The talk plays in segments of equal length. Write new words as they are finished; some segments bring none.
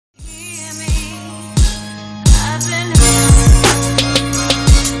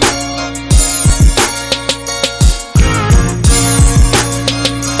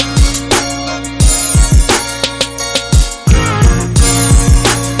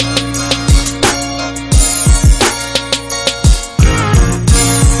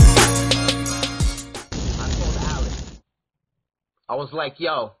was like,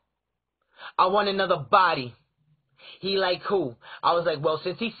 yo, I want another body. He like, who? I was like, well,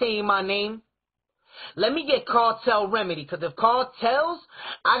 since he's saying my name, let me get Cartel Remedy, because if Cartel's,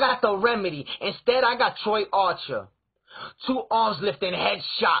 I got the remedy. Instead, I got Troy Archer. 2 arms lifting,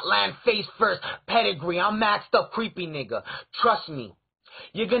 headshot, land face first, pedigree. I'm maxed up, creepy nigga. Trust me,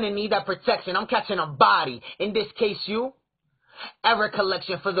 you're gonna need that protection. I'm catching a body. In this case, you. Error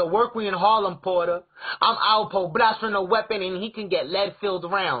collection for the work we in Harlem, Porter. I'm Alpo, blast from a weapon, and he can get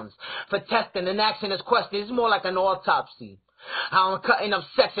lead-filled rounds. For testing, an action is questioned. It's more like an autopsy. How I'm cutting up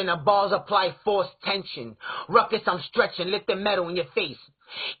section, the balls apply force tension. Ruckus, I'm stretching, lifting metal in your face.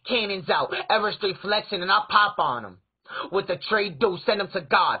 Cannons out, ever straight flexing, and I pop on him. With the trade deuce, send him to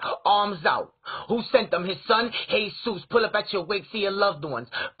God, arms out. Who sent them? His son? Jesus. Pull up at your wake, see your loved ones.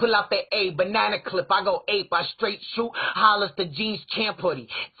 Pull out the A, banana clip, I go ape, I straight shoot. Hollers the jeans champ hoodie.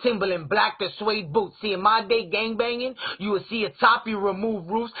 Timberland black, the suede boots. See, in my day gangbanging, you would see a top, you remove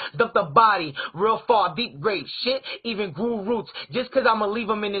roofs, dump the body, real far, deep grave. Shit, even grew roots. Just cause I'ma leave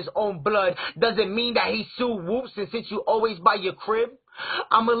him in his own blood, doesn't mean that he sue whoops. And since you always by your crib,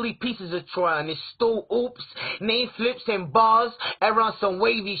 I'ma leave pieces of Troy on this stool, oops. Name flips and bars, around some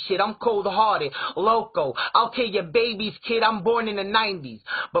wavy shit. I'm cold-hearted, loco. I'll kill your babies, kid. I'm born in the 90s.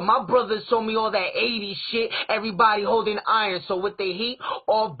 But my brothers told me all that 80s shit. Everybody holding iron, so with the heat,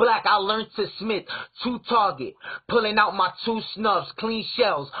 all black, I learned to smith. 2 target, pulling out my 2 snubs, clean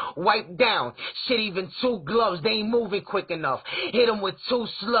shells, wipe down. Shit, even 2 gloves, they ain't moving quick enough. Hit them with 2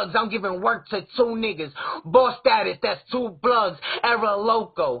 slugs, I'm giving work to 2 niggas. Boss status, that's 2 plugs. Era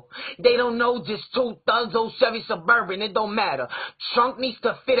loco. They don't know just 2 thugs, old Chevy Suburban, it don't matter. Trunk needs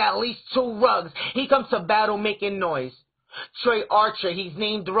to fit at least 2 rugs. He comes to battle making noise. Troy Archer, he's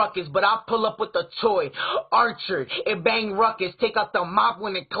named Ruckus, but I pull up with the toy. Archer, it bang Ruckus, take out the mop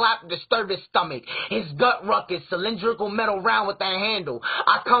when it clap, disturb his stomach. His gut Ruckus, cylindrical metal round with that handle.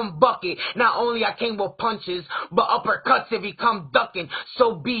 I come bucket, not only I came with punches, but uppercuts if he come ducking.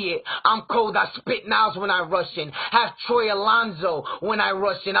 So be it, I'm cold, I spit knives when I rush in. Have Troy Alonzo when I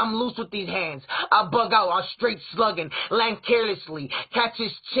rush in. I'm loose with these hands, I bug out, I'm straight slugging. Land carelessly, catch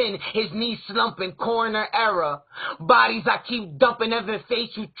his chin, his knees slumping, corner error. Bodies I keep dumping, ever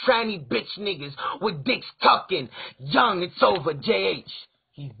face you tranny bitch niggas with dicks tucking. Young, it's over, JH,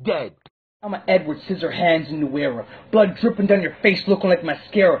 he's dead. I'm an Edward Scissorhands in New Era. Blood dripping down your face looking like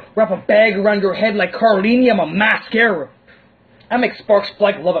mascara. Wrap a bag around your head like Carlini, I'm a mascara. I make sparks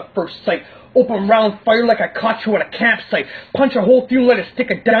fly like love at first sight. Open round fire like I caught you at a campsite. Punch a hole through like a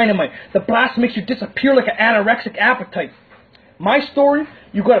stick of dynamite. The blast makes you disappear like an anorexic appetite. My story?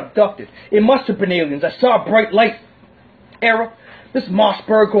 You got abducted. It must have been aliens. I saw a bright light. Era, this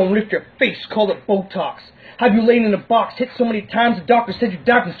Mossberg gonna lift your face, call it Botox. Have you lain in a box, hit so many times the doctor said you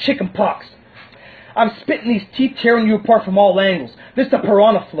died from chicken pox. I'm spitting these teeth, tearing you apart from all angles. This the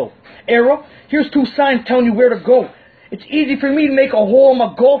piranha flow. Era, here's 2 signs telling you where to go. It's easy for me to make a hole in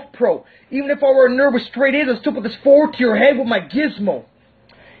my golf pro. Even if I were a nerd with straight A's, I'd still put this forward to your head with my gizmo.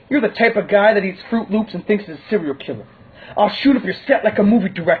 You're the type of guy that eats Fruit Loops and thinks he's a serial killer. I'll shoot up your set like a movie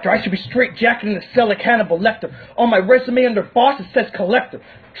director. I should be straight jacketed in a cell like Hannibal Lecter. On my resume under boss it says collector.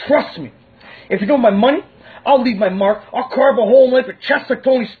 Trust me. If you know my money, I'll leave my mark. I'll carve a hole in like your chest like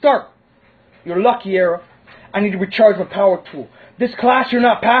Tony Stark. You're lucky, Era. I need to recharge my power tool. This class you're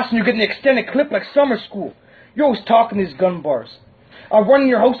not passing, you're getting an extended clip like summer school. You're always talking these gun bars. I'll run in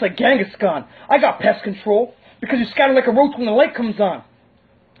your house like Genghis Khan. I got pest control because you scatter like a roach when the light comes on.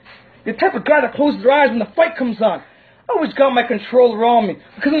 You're the type of guy that closes their eyes when the fight comes on. I always got my controller on me,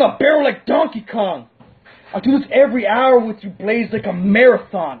 because I'm a barrel like Donkey Kong. I'll do this every hour with you, blaze like a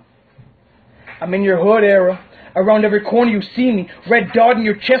marathon. I'm in your hood, Era. Around every corner you see me, red dot in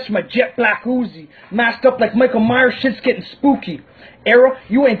your chest with my jet black Uzi. Masked up like Michael Myers, shit's getting spooky. Era,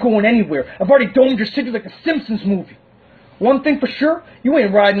 you ain't going anywhere. I've already domed your city like a Simpsons movie. One thing for sure, you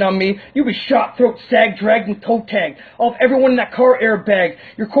ain't riding on me. You be shot, throat sag, dragged, and toe tagged. Off everyone in that car airbag.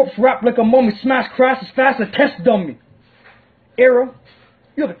 Your corpse wrapped like a mummy, smashed crash as fast as a test dummy. Era,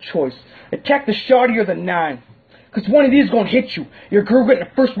 you have a choice. Attack the shotty or the 9. Cause one of these is gonna hit you. Your girl getting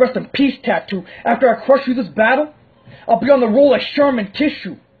a first rest in peace tattoo. After I crush you this battle, I'll be on the roll like Sherman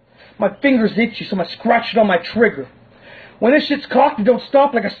tissue. My fingers itchy, so I scratch it on my trigger. When this shit's cocked, you don't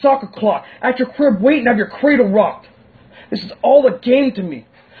stop like a soccer clock. At your crib waiting to have your cradle rocked. This is all a game to me.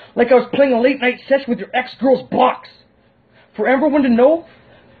 Like I was playing a late night session with your ex-girl's blocks. For everyone to know,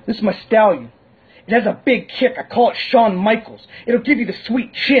 this is my stallion. It has a big kick. I call it Shawn Michaels. It'll give you the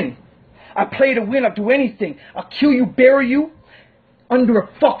sweet chin. I play to win. I'll do anything. I'll kill you, bury you under a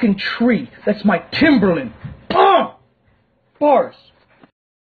fucking tree. That's my Timberland. Barz.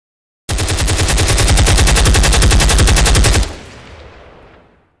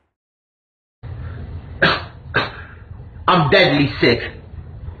 I'm deadly sick.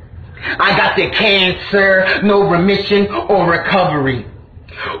 I got the cancer, no remission or recovery.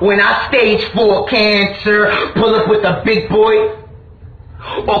 When I stage 4 cancer, pull up with the big boy,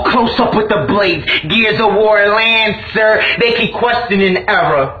 or close up with the blades, Gears of War Lancer, they keep questioning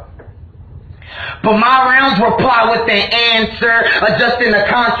error. But my rounds reply with the answer, adjusting the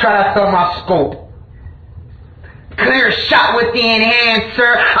contrast on my scope. Clear shot with the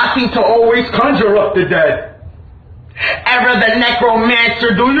enhancer, I seem to always conjure up the dead. Error the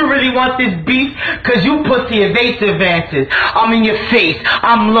necromancer, do you really want this beef? Cause you pussy evasive answers. I'm in your face,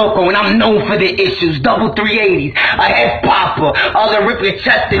 I'm local, and I'm known for the issues. Double 380s, a head popper, other rip your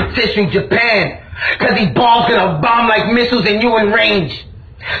chest and tissue, Japan. Cause these balls gonna bomb like missiles and you in range.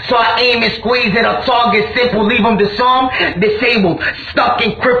 So I aim and squeeze at a target simple, leave him disarmed, disabled, stuck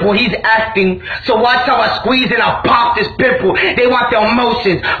and crippled, he's acting. So watch how I squeeze and I pop this pimple. They want the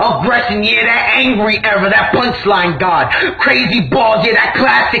emotions, aggression, yeah, that angry error, that punchline god. Crazy balls, yeah, that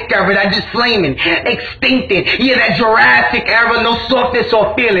classic error, that just flaming, extincted, yeah, that Jurassic error, no softness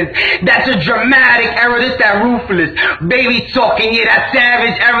or feelings. That's a dramatic error, this that ruthless. Baby talking, yeah, that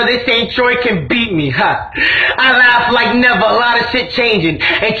savage error, this ain't Troy can beat me, huh? I laugh like never, a lot of shit changing.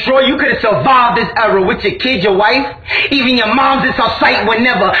 And Troy, you could have survived this era with your kid, your wife, even your mom's in our sight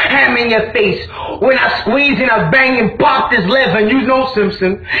whenever, ham in your face. When I squeeze and I bang and pop this leather, and you know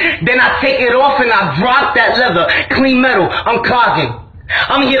Simpson, then I take it off and I drop that leather. Clean metal, I'm clogging.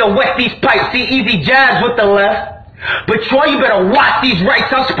 I'm here to wet these pipes, see easy jabs with the left. But Troy, you better watch these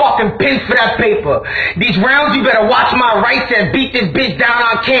rights. I'm sparking pins for that paper. These rounds, you better watch my rights and beat this bitch down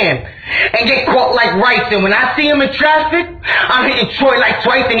on cam. And get caught like rice. And when I see him in traffic, I'm hitting Troy like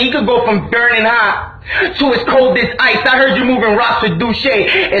twice. And he could go from burning hot to as cold as ice. I heard you moving rocks with Douche.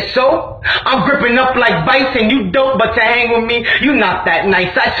 And so, I'm gripping up like vice. And you dope, but to hang with me, you not that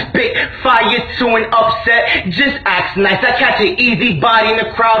nice. I spit fire to an upset. Just acts nice. I catch an easy body in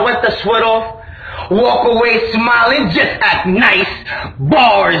the crowd. Let the sweat off. Walk away smiling, just act nice.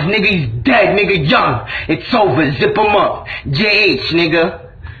 Bars, nigga, he's dead, nigga, young. It's over, zip him up. JH,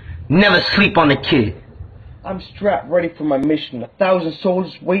 nigga. Never sleep on the kid. I'm strapped ready for my mission. 1,000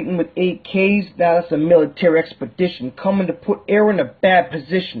 soldiers waiting with AKs. Now that's a military expedition. Coming to put air in a bad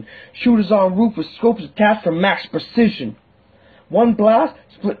position. Shooters on roof with scopes attached for max precision. One blast,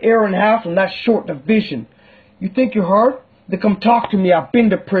 split air in half from that short division. You think you're hard? Then come talk to me, I've been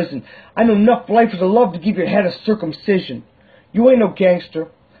to prison. I know enough lifers of love to give your head a circumcision. You ain't no gangster.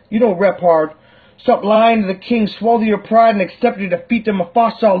 You don't rep hard. Stop lying to the king, swallow your pride, and accept your defeat. Then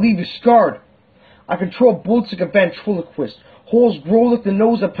Mufasa, I'll leave you scarred. I control bullets like a ventriloquist. Holes grow like the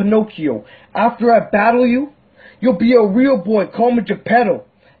nose of Pinocchio. After I battle you, you'll be a real boy, call me Geppetto.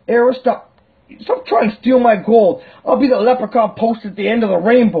 Era, stop trying to steal my gold. I'll be the leprechaun post at the end of the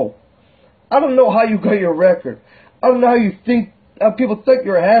rainbow. I don't know how you got your record. I don't know how people think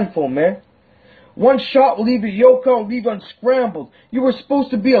you're a handful, man. One shot will leave you yoke out, leave you unscrambled. You were supposed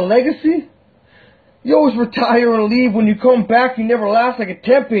to be a legacy? You always retire and leave. When you come back, you never last like a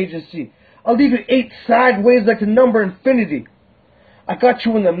temp agency. I'll leave you 8 sideways like the number infinity. I got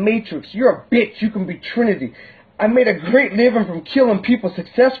you in the Matrix. You're a bitch. You can be Trinity. I made a great living from killing people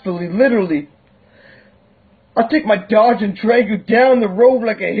successfully, literally. I'll take my Dodge and drag you down the road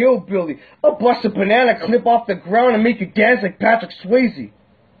like a hillbilly. I'll bust a banana clip off the ground and make you dance like Patrick Swayze.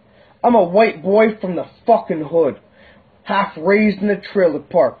 I'm a white boy from the fucking hood, half raised in a trailer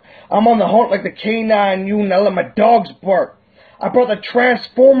park. I'm on the hunt like the K9 unit. I let my dogs bark. I brought the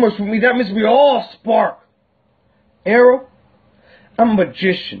Transformers with me. That means we all spark. Arrow, I'm a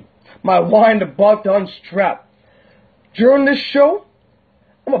magician. My wind about to unstrap. During this show,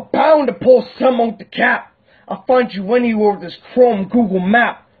 I'm bound to pull some out the cap. I'll find you anywhere with this chrome Google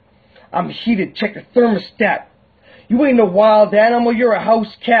map. I'm heated, check the thermostat. You ain't no wild animal, you're a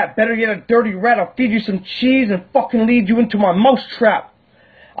house cat. Better yet, a dirty rat. I'll feed you some cheese and fucking lead you into my mouse trap.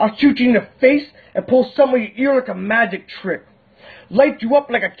 I'll shoot you in the face and pull some of your ear like a magic trick. Light you up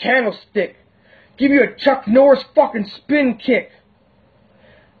like a candlestick. Give you a Chuck Norris fucking spin kick.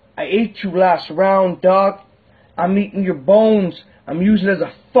 I ate you last round, dog. I'm eating your bones. I'm using it as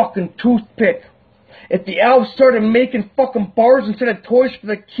a fucking toothpick. If the elves started making fucking bars instead of toys for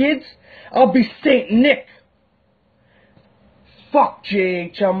the kids, I'll be Saint Nick. Fuck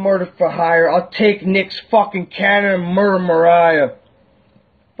JH, I'm murder for hire. I'll take Nick's fucking cannon and murder Mariah.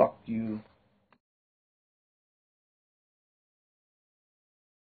 Fuck you.